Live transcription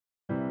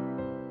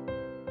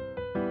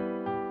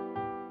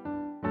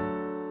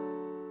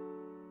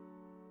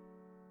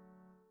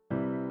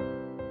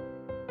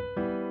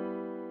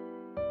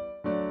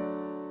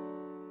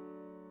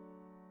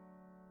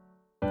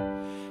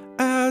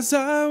As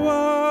I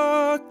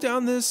walk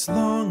down this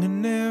long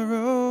and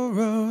narrow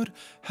road,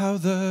 how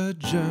the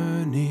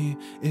journey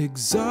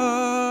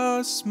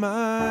exhausts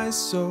my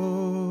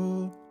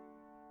soul.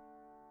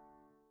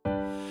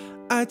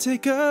 I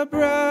take a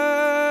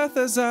breath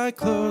as I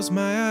close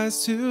my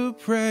eyes to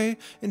pray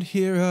and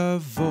hear a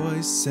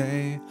voice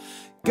say,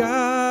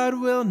 God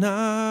will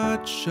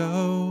not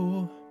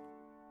show.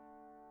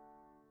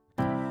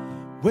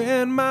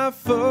 When my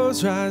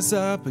foes rise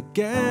up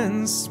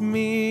against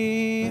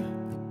me,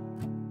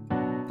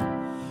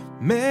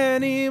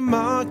 many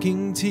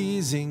mocking,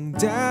 teasing,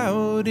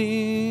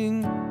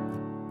 doubting,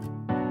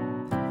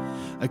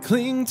 I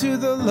cling to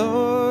the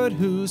Lord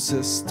who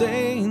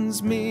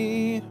sustains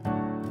me.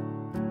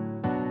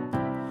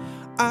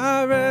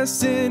 I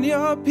rest in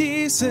your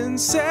peace and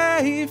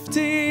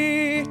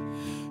safety.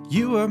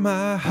 You are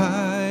my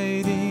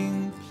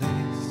hiding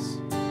place.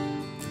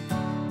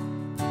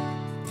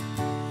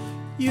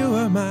 You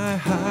are my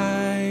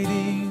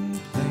hiding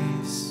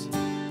place.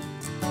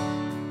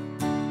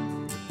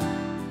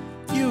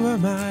 You are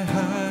my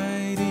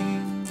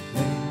hiding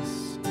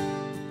place.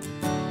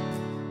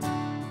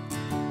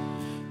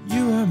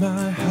 You are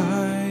my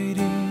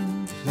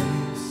hiding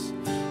place,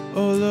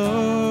 oh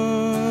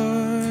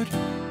Lord.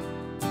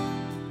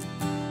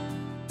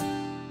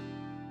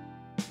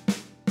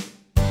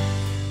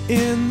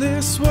 In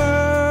this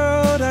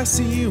world I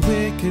see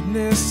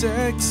wickedness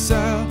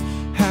excel.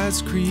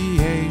 Has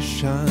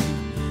creation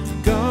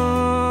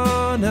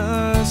gone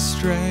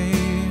astray?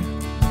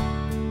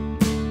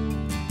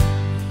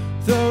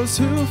 Those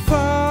who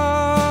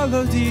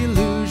follow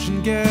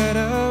delusion get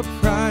a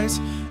prize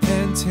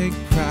and take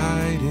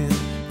pride in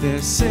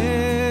their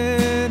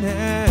sin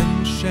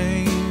and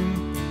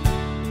shame.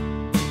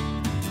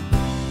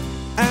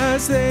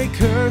 As they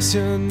curse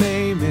your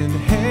name in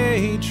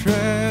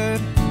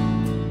hatred,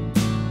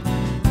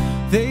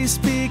 they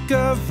speak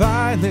of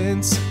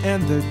violence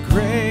and the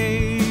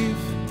grave.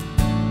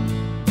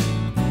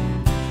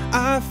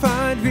 I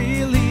find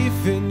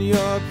relief in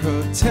your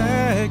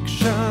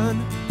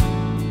protection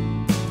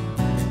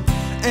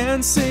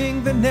and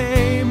sing the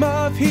name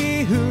of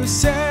He who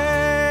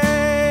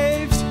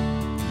saves.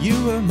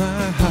 You are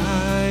my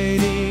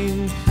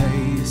hiding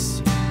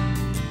place.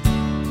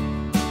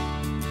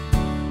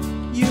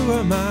 You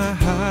are my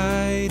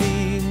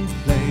hiding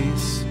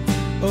place,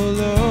 oh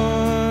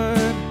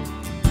Lord.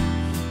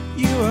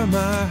 You are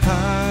my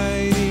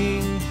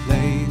hiding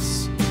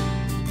place.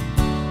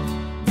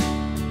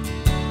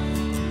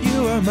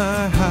 You are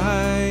my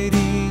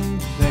hiding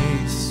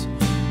place,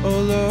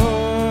 oh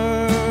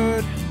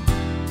Lord.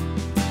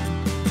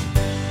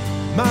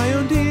 My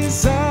own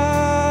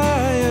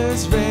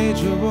desires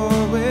rage a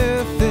war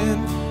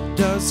within.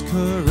 Does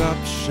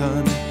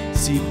corruption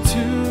seep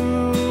to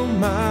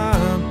my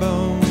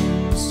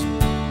bones?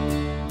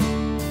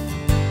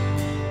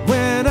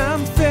 When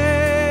I'm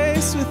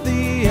faced with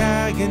the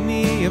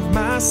agony of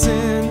my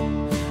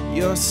sin,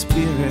 your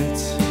Spirit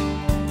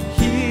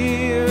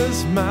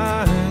hears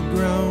my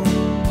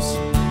groans.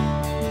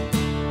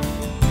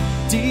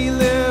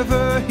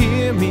 Deliver,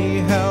 hear me,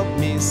 help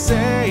me,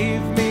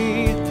 save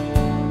me.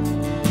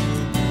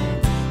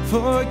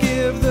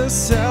 Forgive the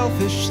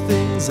selfish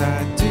things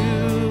I do.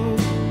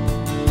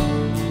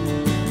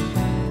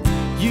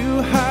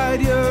 You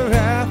hide your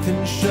wrath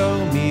and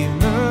show me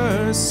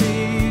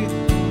mercy.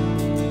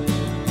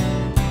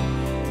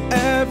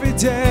 Every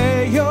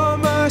day your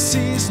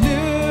mercy's new.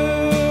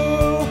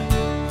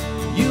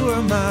 You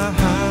are my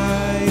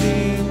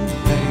hiding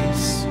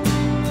place.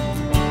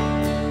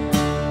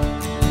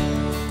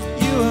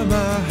 You are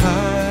my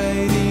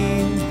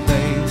hiding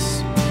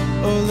place,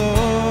 oh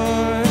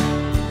Lord.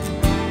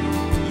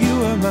 You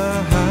are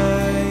my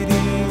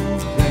hiding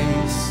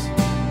place.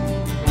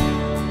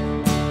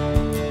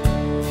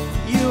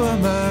 You are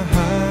my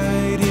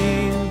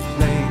hiding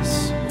place,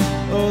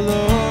 oh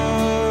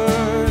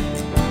Lord.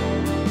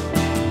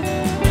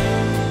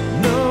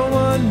 No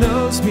one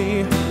knows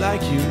me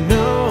like you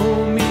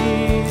know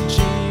me,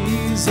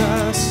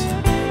 Jesus.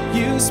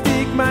 You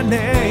speak my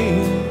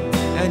name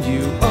and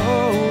you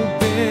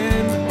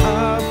open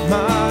up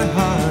my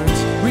heart.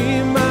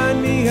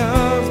 Remind me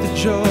of the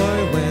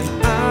joy when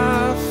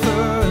I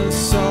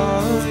first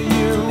saw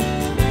you.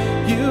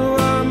 You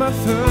are my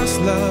first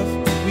love.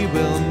 We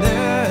will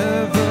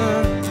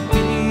never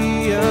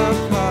be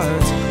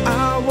apart. I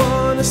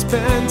want to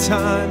spend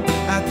time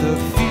at the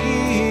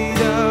feet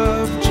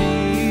of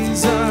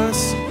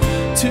Jesus,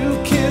 to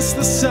kiss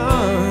the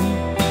sun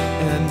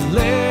and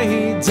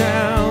lay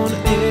down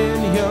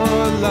in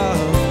your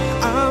love.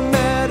 I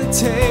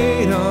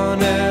meditate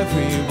on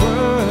every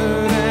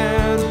word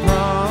and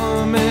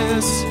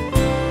promise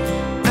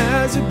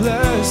as your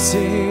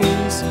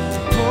blessings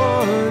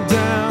pour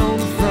down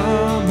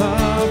from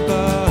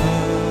above.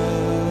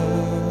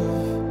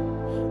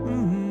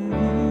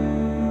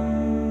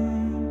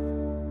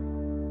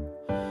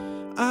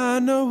 I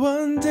know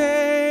one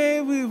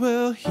day we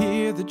will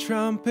hear the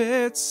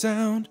trumpet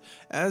sound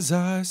as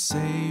our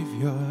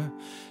Savior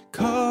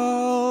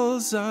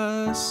calls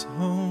us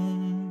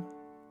home.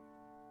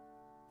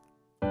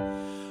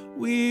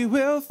 We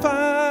will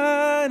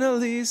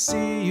finally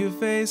see you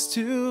face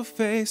to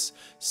face.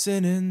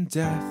 Sin and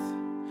death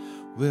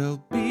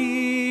will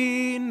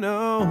be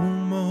no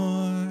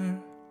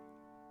more.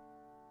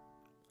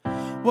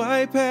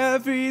 Wipe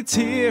every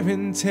tear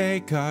and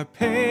take our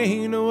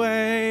pain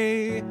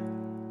away.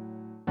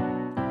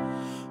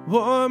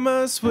 Warm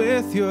us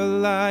with your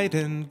light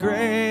and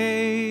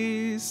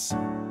grace.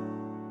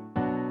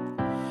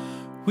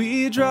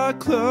 We draw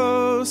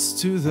close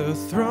to the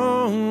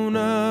throne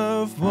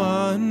of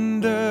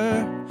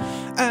wonder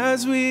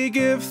as we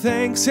give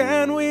thanks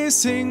and we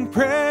sing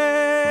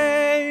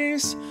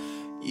praise.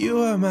 You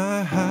are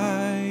my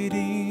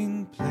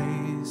hiding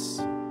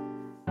place.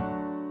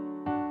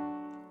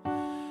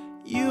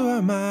 You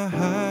are my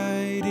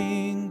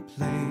hiding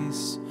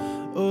place,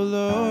 O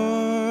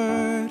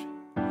Lord.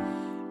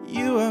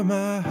 You are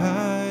my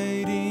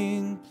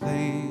hiding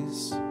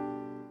place.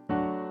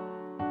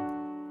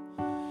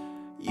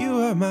 You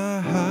are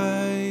my hiding place.